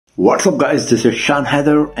What's up guys, this is Shan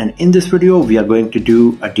Heather, and in this video we are going to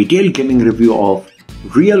do a detailed gaming review of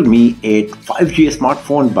Realme 8 5G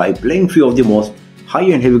smartphone by playing few of the most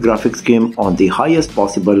high-end heavy graphics game on the highest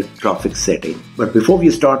possible graphics setting. But before we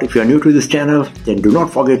start, if you are new to this channel, then do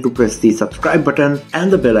not forget to press the subscribe button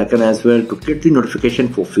and the bell icon as well to get the notification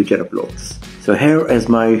for future uploads. So here is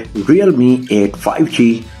my Realme 8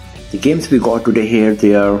 5G. The games we got today here,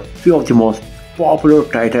 they are few of the most popular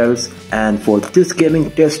titles, and for this gaming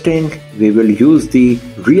testing we will use the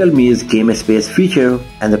Realme's Game Space feature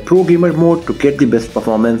and the Pro Gamer mode to get the best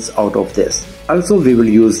performance out of this. Also we will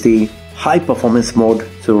use the high performance mode.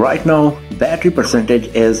 So right now battery percentage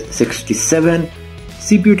is 67,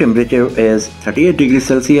 CPU temperature is 38 degrees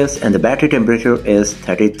Celsius and the battery temperature is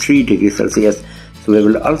 33 degrees Celsius. So we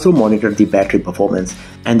will also monitor the battery performance,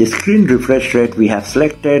 and the screen refresh rate we have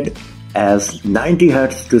selected as 90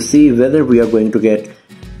 Hz to see whether we are going to get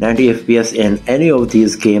 90 FPS in any of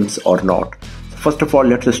these games or not. So first of all,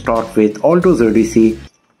 let's start with Alto's Odyssey.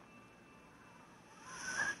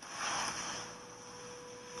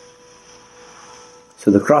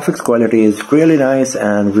 So the graphics quality is really nice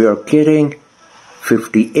and we are getting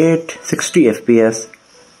 58-60 FPS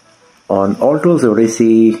on Alto's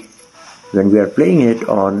Odyssey when we are playing it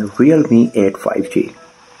on Realme 8 5G.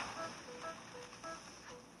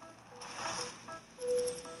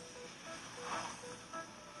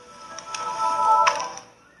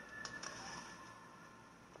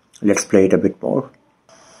 Let's play it a bit more.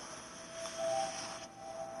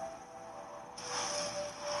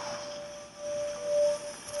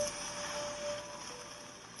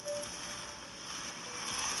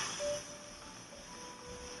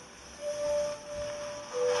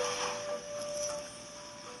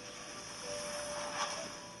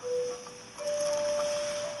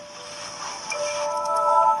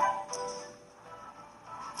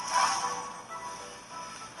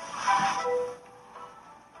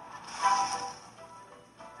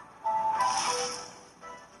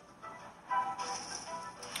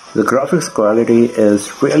 The graphics quality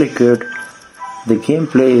is really good. The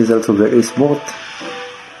gameplay is also very smooth.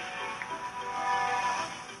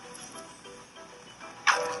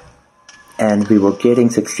 And we were getting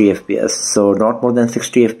 60 FPS. So not more than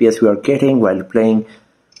 60 FPS we are getting while playing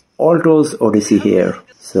Alto's Odyssey here.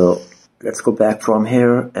 So let's go back from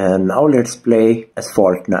here and now let's play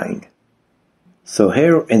Asphalt 9. So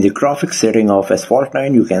here in the graphics setting of Asphalt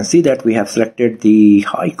 9 you can see that we have selected the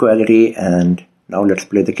high quality, and now let's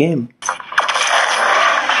play the game.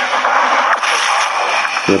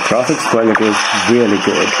 The graphics quality is really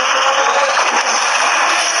good.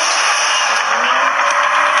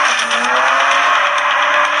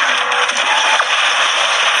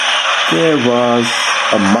 There was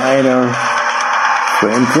a minor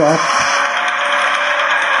frame drop.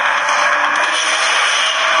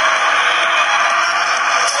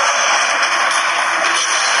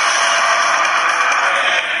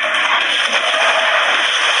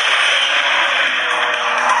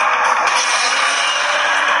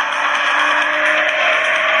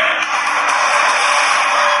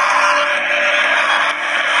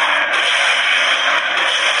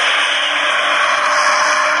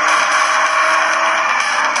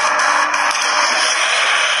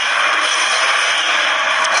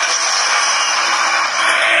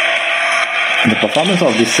 The performance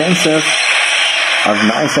of the sensors are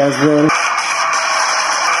nice as well.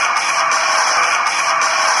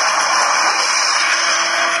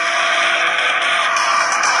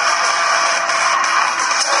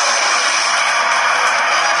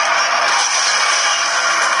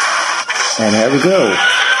 And here we go.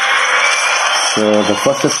 So the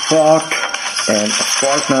first spot and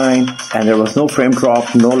Asphalt 9, and there was no frame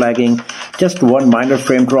drop, no lagging, just one minor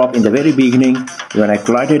frame drop in the very beginning when I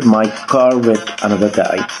collided my car with another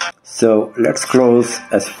guy. So let's close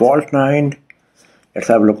Asphalt 9. Let's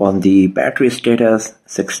have a look on the battery status,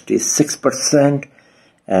 66%.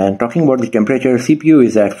 And talking about the temperature, CPU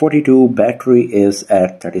is at 42, battery is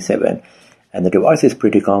at 37. And the device is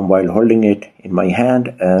pretty calm while holding it in my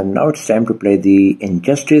hand. And now it's time to play the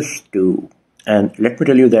Injustice 2. And let me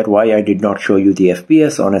tell you that why I did not show you the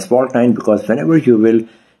FPS on Asphalt 9, because whenever you will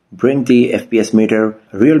bring the FPS meter,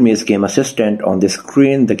 Realme's Game Assistant on the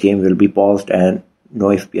screen, the game will be paused and no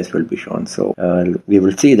FPS will be shown. So we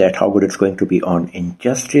will see that how good it's going to be on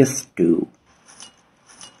Injustice 2.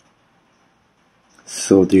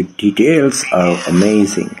 So the details are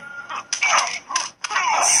amazing.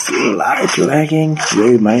 Slight lagging,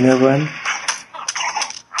 very minor one.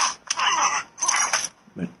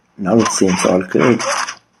 But now it seems all good. 30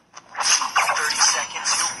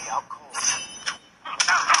 seconds, you'll be out cold.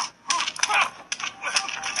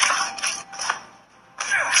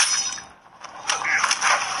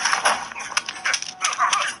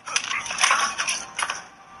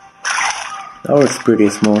 Now it's pretty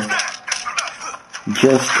smooth.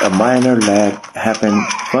 Just a minor lag happened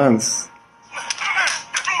once.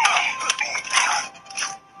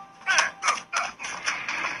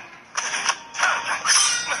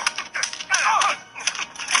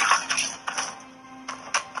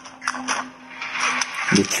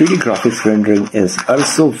 The 3D graphics rendering is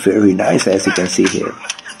also very nice, as you can see here.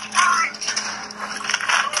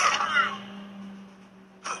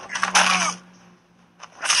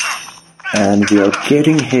 And we are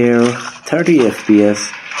getting here 30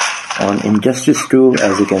 FPS on Injustice 2,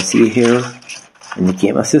 as you can see here in the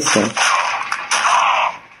game assistant.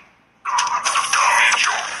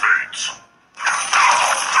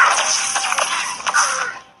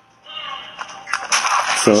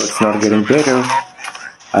 So it's not getting better,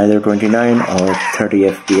 either 29 or 30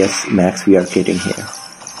 FPS max we are getting here.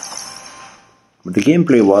 But the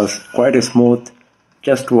gameplay was quite smooth.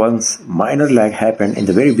 Just once minor lag happened in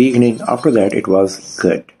the very beginning. After that it was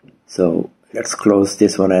good. So let's close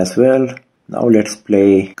this one as well. Now let's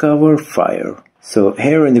play Coverfire. So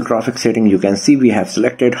here in the graphics setting you can see we have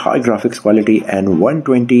selected high graphics quality and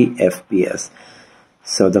 120 FPS.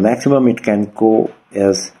 So the maximum it can go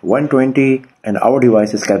is 120 and our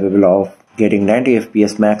device is capable of getting 90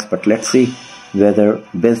 FPS max, but let's see whether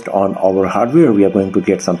based on our hardware we are going to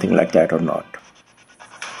get something like that or not.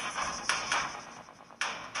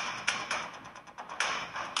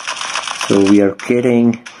 So we are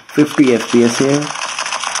getting 50 FPS here.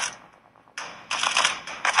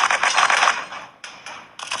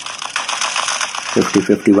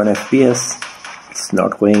 $50-51 FPS. It's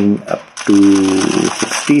not going up to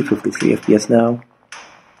 53 FPS now.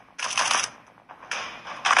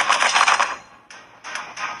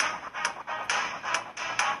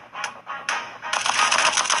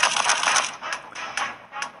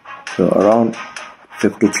 So around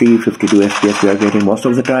 53-52 FPS we are getting most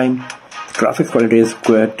of the time. The graphics quality is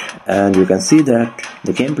good, and you can see that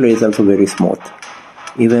the gameplay is also very smooth,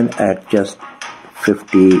 even at just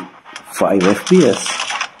 55 FPS.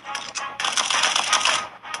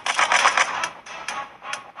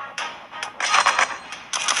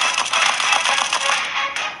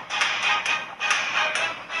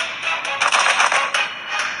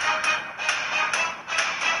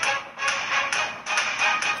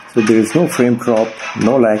 So there is no frame drop,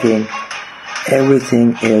 no lagging.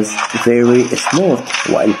 Everything is very smooth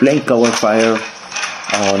while playing Coverfire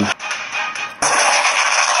on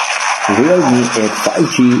Realme 8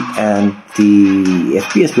 5G, and the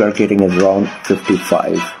FPS we are getting is around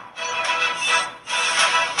 55.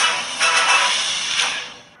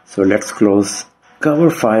 So let's close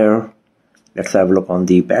Coverfire. Let's have a look on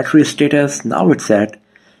the battery status. Now it's at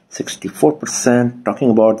 64%. Talking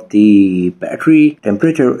about the battery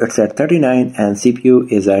temperature, it's at 39 and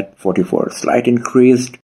CPU is at 44. Slight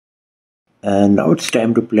increased. And now it's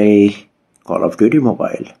time to play Call of Duty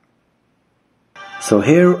Mobile. So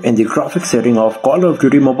here in the graphics setting of Call of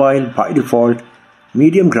Duty Mobile, by default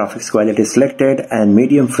medium graphics quality is selected and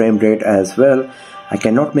medium frame rate as well. I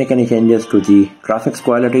cannot make any changes to the graphics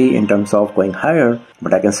quality in terms of going higher,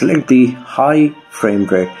 but I can select the high frame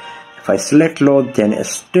rate. If I select low, then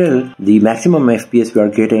still the maximum FPS we are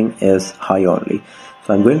getting is high only.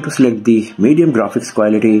 So I'm going to select the medium graphics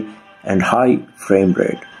quality and high frame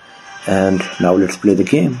rate. And now let's play the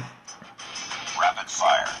game. Rapid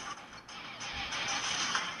fire.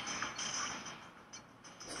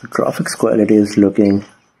 The graphics quality is looking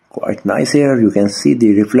quite nice here. You can see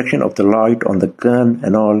the reflection of the light on the gun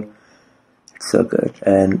and all. It's so good,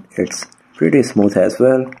 and it's pretty smooth as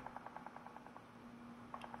well.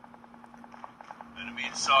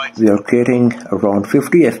 We are getting around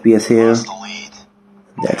 50 FPS here.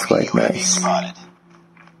 That's quite nice.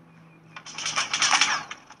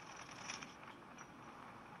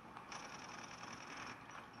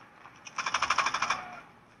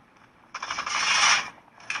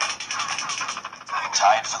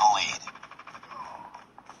 Tied for the lead.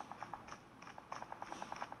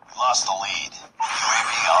 Lost the lead.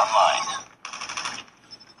 UAV online.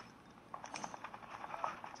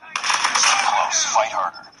 Close. Fight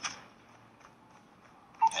harder.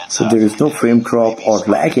 So there is no frame drop or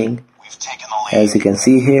lagging, as you can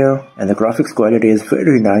see here, and the graphics quality is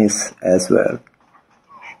very nice as well.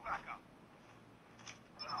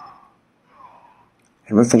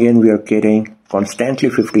 And once again we are getting constantly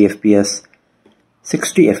 50 FPS,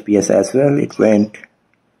 60 FPS as well. It went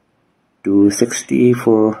to 60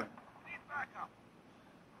 for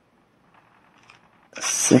a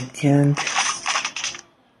second.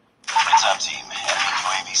 Heads up, team. Enemy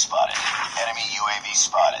UAV spotted. Enemy UAV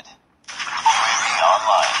spotted. UAV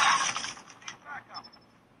online.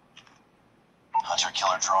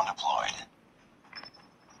 Hunter-killer drone deployed.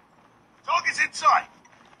 Target's in sight.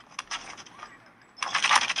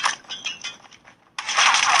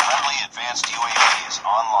 Friendly advanced UAV is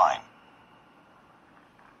online.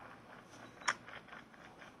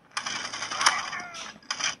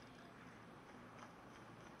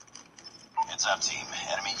 Heads up, team.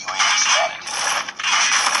 Enemy UAV spotted.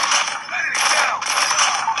 Enemy down.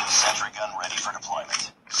 Sentry gun ready for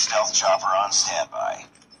deployment. Stealth chopper on standby.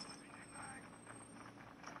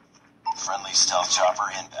 Friendly stealth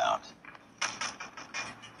chopper inbound.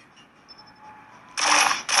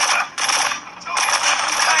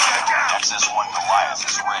 XS-1 Goliath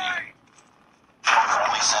is ready.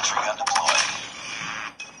 Friendly sentry gun deployed.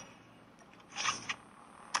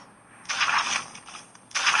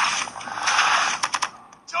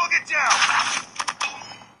 Target down.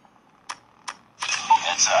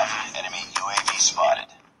 Heads up. Enemy UAV spotted.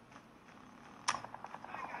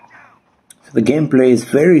 So the gameplay is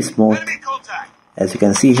very smooth. Enemy contact. As you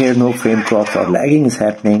can see here, no frame drops or lagging is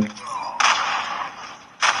happening.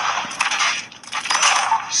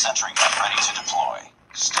 Sentry gun ready to deploy.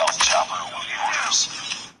 Stealth chopper awaiting orders.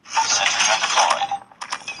 Sentry gun deployed.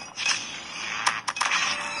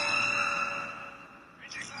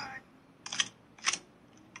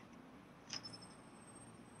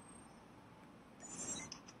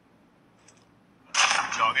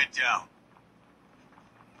 Target down.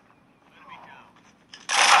 Enemy down.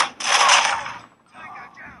 Tango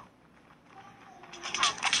down.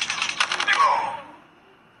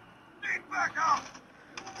 Need backup.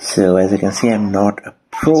 So as you can see, I'm not a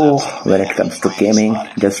pro when it comes to gaming,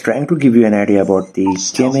 just trying to give you an idea about the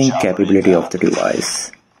gaming capability of the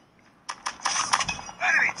device.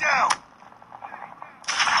 Enemy down.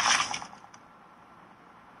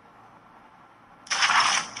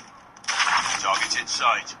 Target's in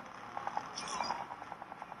sight.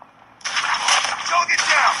 Target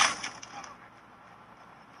down.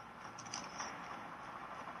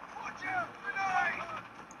 Watch out, grenade.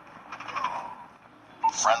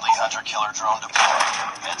 Friendly hunter-killer drone deployed.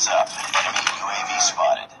 Heads up. Enemy UAV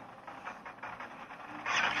spotted.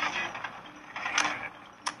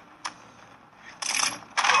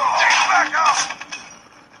 Take back up.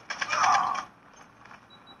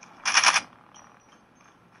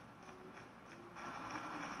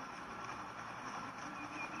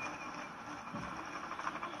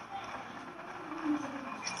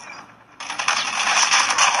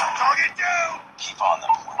 Target down. Keep on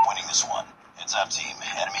them. We're winning this one. Heads up, team.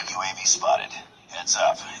 Enemy UAV spotted. Heads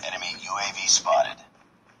up. Enemy UAV spotted.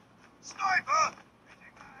 Sniper!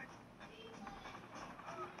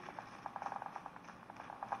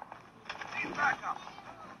 Need backup.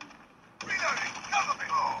 Reloading. Cover me.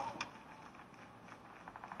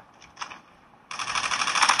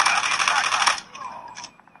 Need backup.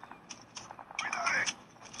 Reloading.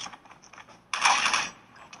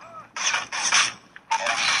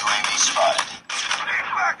 Enemy UAV spotted. Need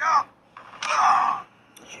backup.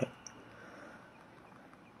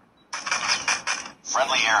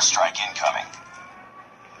 Friendly airstrike incoming.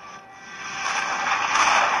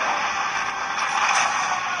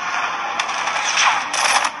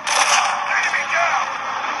 Enemy down.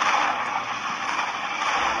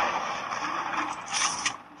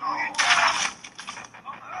 Target down.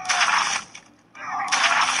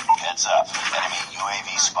 Heads up. Enemy UAV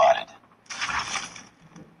spotted.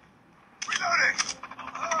 Reloading.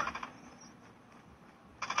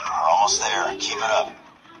 We're almost there. Keep it up.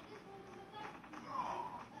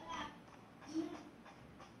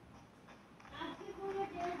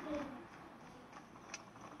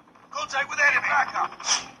 Contact with enemy. Backup.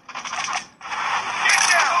 Get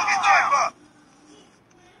down. Get down.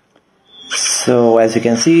 So as you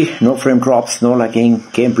can see, no frame drops, no lagging,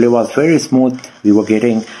 gameplay was very smooth. We were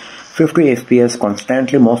getting 50 FPS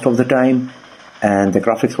constantly most of the time, and the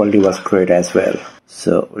graphics quality was great as well.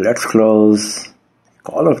 So let's close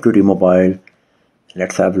Call of Duty Mobile.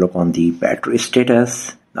 Let's have a look on the battery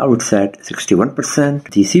status. Now it's at 61%.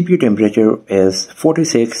 The CPU temperature is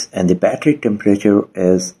 46 and the battery temperature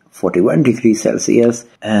is 41 degrees Celsius,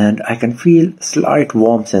 and I can feel slight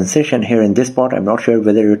warm sensation here in this part. I'm not sure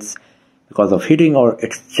whether it's because of heating or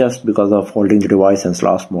it's just because of holding the device and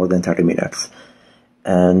last more than 30 minutes.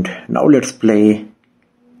 And now let's play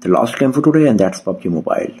the last game for today, and that's PUBG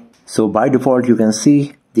Mobile. So by default you can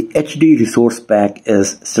see the HD resource pack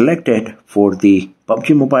is selected for the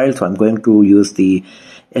PUBG Mobile, so I'm going to use the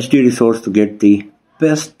HD resource to get the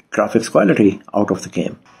best graphics quality out of the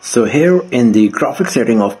game. So here in the graphics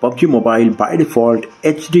setting of PUBG Mobile, by default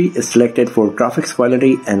HD is selected for graphics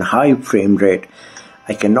quality and high frame rate.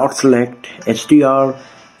 I cannot select HDR.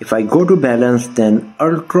 If I go to balance, then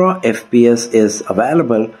Ultra FPS is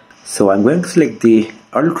available, so I'm going to select the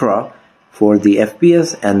Ultra for the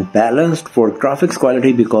FPS and balanced for graphics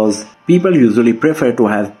quality, because people usually prefer to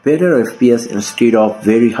have better FPS instead of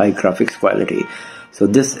very high graphics quality. So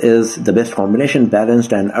this is the best combination,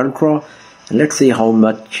 balanced and ultra. And let's see how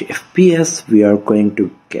much FPS we are going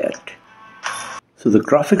to get. So the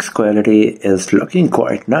graphics quality is looking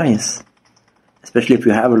quite nice, especially if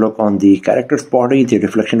you have a look on the character's body, the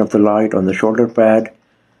reflection of the light on the shoulder pad,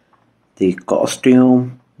 the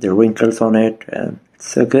costume, the wrinkles on it, and it's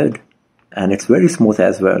so good. And it's very smooth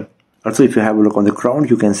as well. Also, if you have a look on the ground,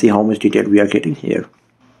 you can see how much detail we are getting here.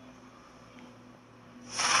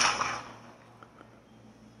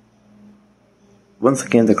 Once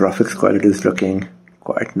again, the graphics quality is looking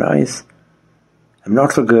quite nice. I'm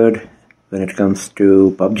not so good when it comes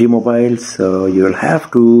to PUBG Mobile, so you'll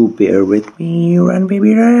have to bear with me. Run,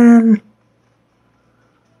 baby, run!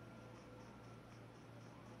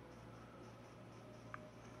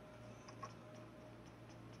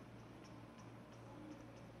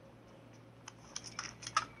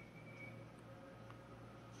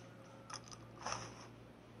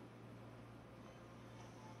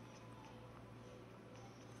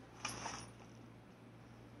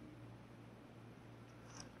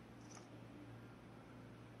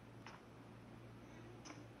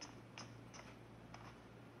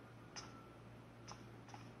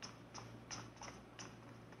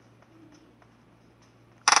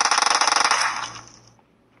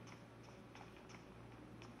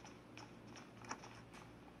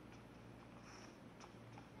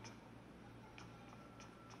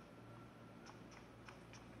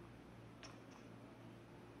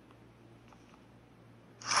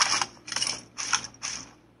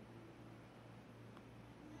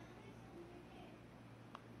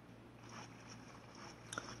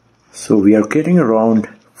 So we are getting around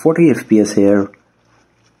 40 FPS here.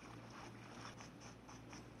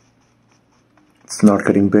 It's not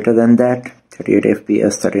getting better than that. 38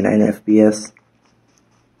 FPS, 39 FPS.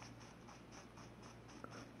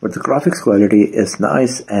 But the graphics quality is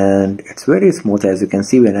nice and it's very smooth. As you can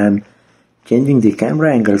see, when I'm changing the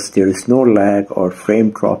camera angles, there is no lag or frame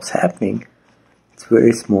drops happening. It's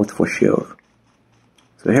very smooth for sure.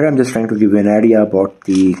 So here I'm just trying to give you an idea about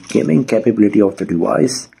the gaming capability of the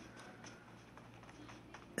device.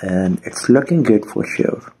 And it's looking good for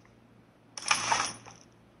sure.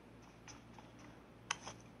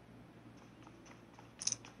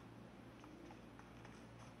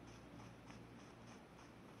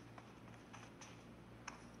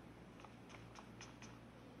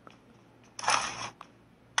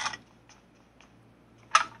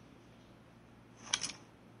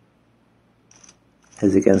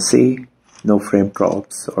 As you can see, no frame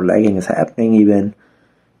drops or lagging is happening even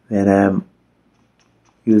when I'm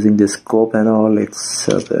using the scope and all. It's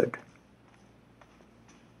so good.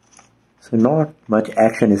 So not much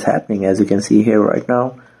action is happening, as you can see here right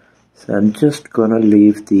now. So I'm just gonna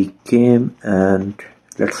leave the game and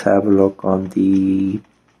let's have a look on the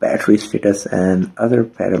battery status and other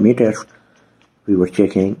parameters we were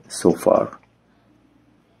checking so far.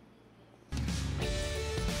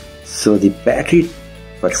 So the battery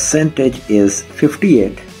percentage is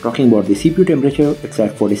 58. Talking about the CPU temperature, it's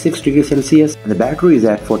at 46 degrees Celsius and the battery is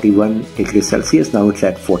at 41 degrees Celsius. Now it's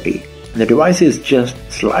at 40. And the device is just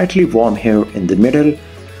slightly warm here in the middle.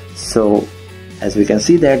 So as we can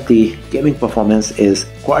see that the gaming performance is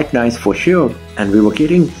quite nice for sure. And we were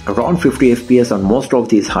getting around 50 FPS on most of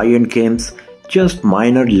these high-end games. Just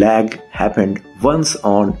minor lag happened once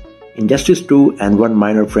on Injustice 2 and one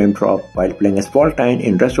minor frame drop while playing Asphalt.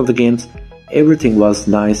 In rest of the games, everything was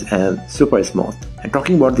nice and super smooth. And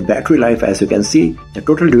talking about the battery life, as you can see, the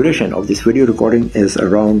total duration of this video recording is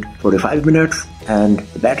around 45 minutes and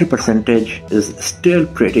the battery percentage is still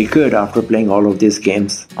pretty good after playing all of these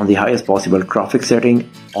games on the highest possible graphics setting,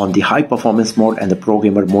 on the high performance mode and the pro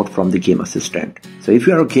gamer mode from the Game Assistant. So if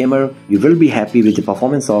you are a gamer, you will be happy with the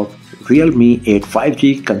performance of Realme 8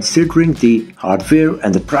 5G considering the hardware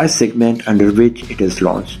and the price segment under which it is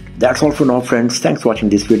launched. That's all for now, friends. Thanks for watching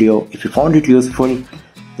this video. If you found it useful,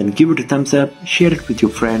 then give it a thumbs up, share it with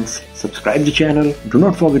your friends, subscribe the channel. Do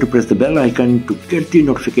not forget to press the bell icon to get the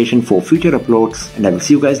notification for future uploads. And I will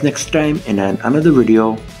see you guys next time in another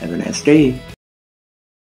video. Have a nice day.